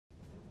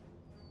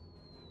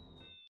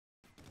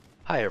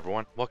Hi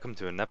everyone, welcome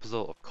to an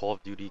episode of Call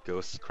of Duty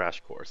Ghosts Crash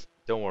Course.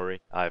 Don't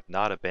worry, I have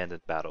not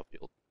abandoned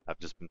Battlefield.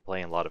 I've just been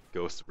playing a lot of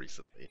Ghosts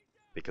recently,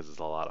 because it's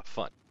a lot of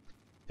fun.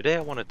 Today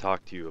I want to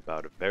talk to you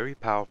about a very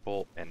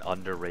powerful and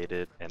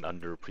underrated and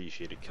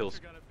underappreciated kill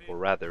streak, or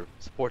rather,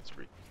 support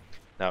streak.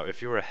 Now,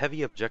 if you're a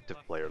heavy objective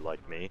player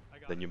like me,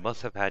 then you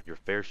must have had your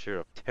fair share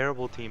of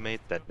terrible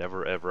teammates that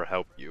never ever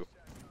help you.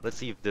 Let's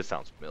see if this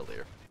sounds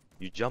familiar.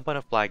 You jump on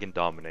a flag in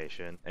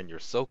domination, and you're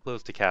so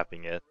close to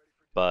capping it,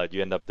 but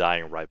you end up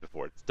dying right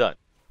before it's done.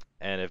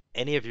 And if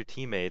any of your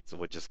teammates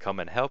would just come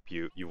and help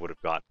you, you would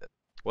have gotten it.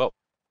 Well,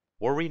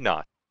 worry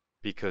not,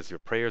 because your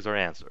prayers are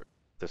answered.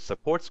 The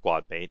support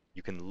squad mate,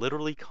 you can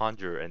literally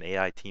conjure an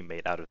AI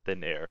teammate out of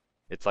thin air.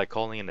 It's like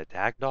calling an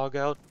attack dog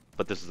out,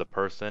 but this is a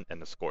person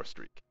and a score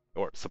streak,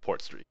 or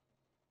support streak.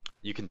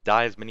 You can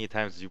die as many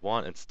times as you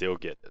want and still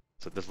get it,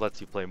 so this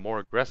lets you play more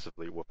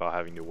aggressively without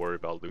having to worry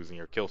about losing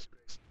your kill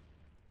streaks.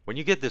 When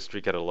you get this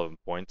streak at 11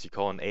 points, you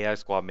call an AI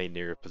squad mate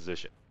near your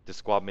position. This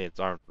squad mate is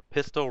armed with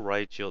pistol,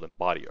 riot shield, and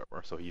body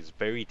armor, so he's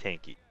very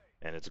tanky,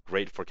 and it's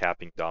great for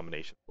capping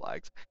domination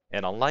flags.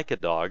 And unlike a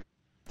dog,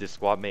 this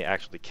squad mate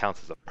actually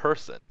counts as a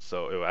person,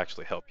 so it will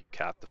actually help you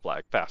cap the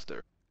flag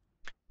faster.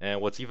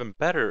 And what's even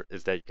better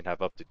is that you can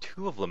have up to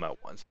two of them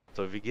at once.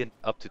 So if you get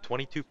up to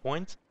 22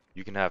 points,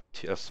 you can have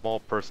a small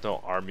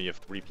personal army of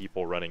 3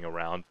 people running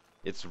around.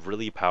 It's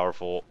really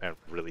powerful and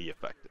really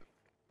effective.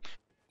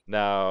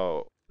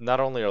 Now, not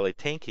only are they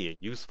tanky and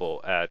useful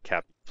at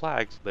capping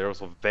flags, they're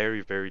also very,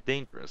 very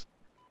dangerous.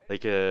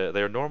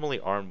 They're normally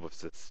armed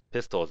with this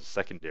pistol as a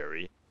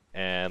secondary,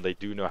 and they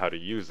do know how to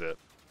use it.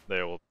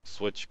 They will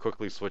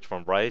quickly switch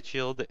from riot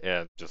shield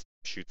and just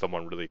shoot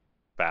someone really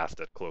fast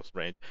at close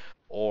range,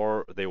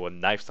 or they will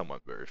knife someone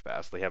very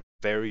fast. They have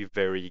very,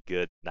 very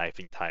good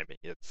knifing timing.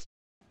 It's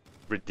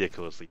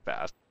ridiculously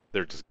fast.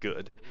 They're just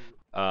good.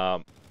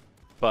 Um,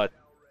 but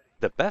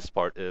the best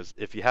part is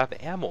if you have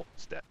ammo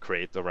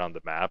crates around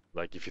the map,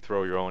 like if you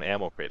throw your own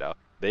ammo crate out,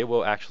 they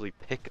will actually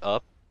pick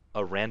up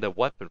a random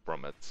weapon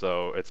from it.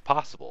 So it's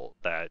possible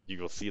that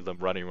you will see them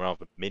running around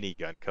with a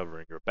minigun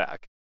covering your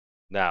back.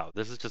 Now,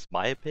 this is just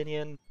my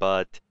opinion,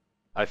 but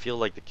I feel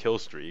like the kill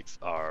streaks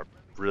are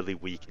really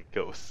weak in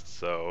Ghosts.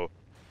 So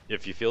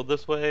if you feel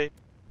this way,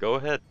 go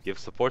ahead, give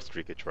support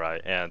streak a try.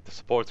 And the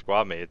support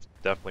squad mate's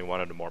definitely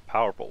one of the more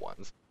powerful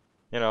ones.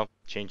 You know,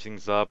 change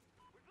things up,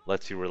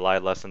 lets you rely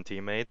less on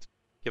teammates,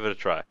 give it a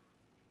try.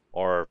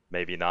 Or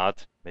maybe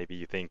not. Maybe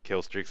you think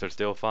kill streaks are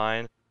still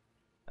fine.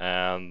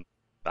 And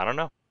I don't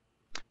know.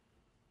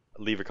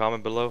 Leave a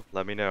comment below,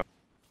 let me know.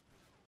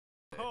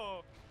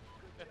 Oh,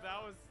 if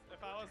I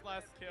was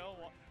last kill,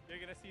 well, you're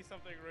gonna see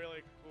something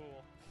really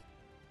cool.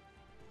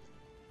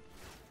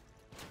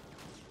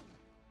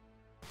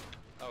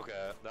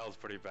 Okay, that was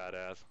pretty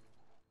badass.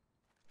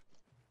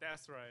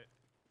 That's right.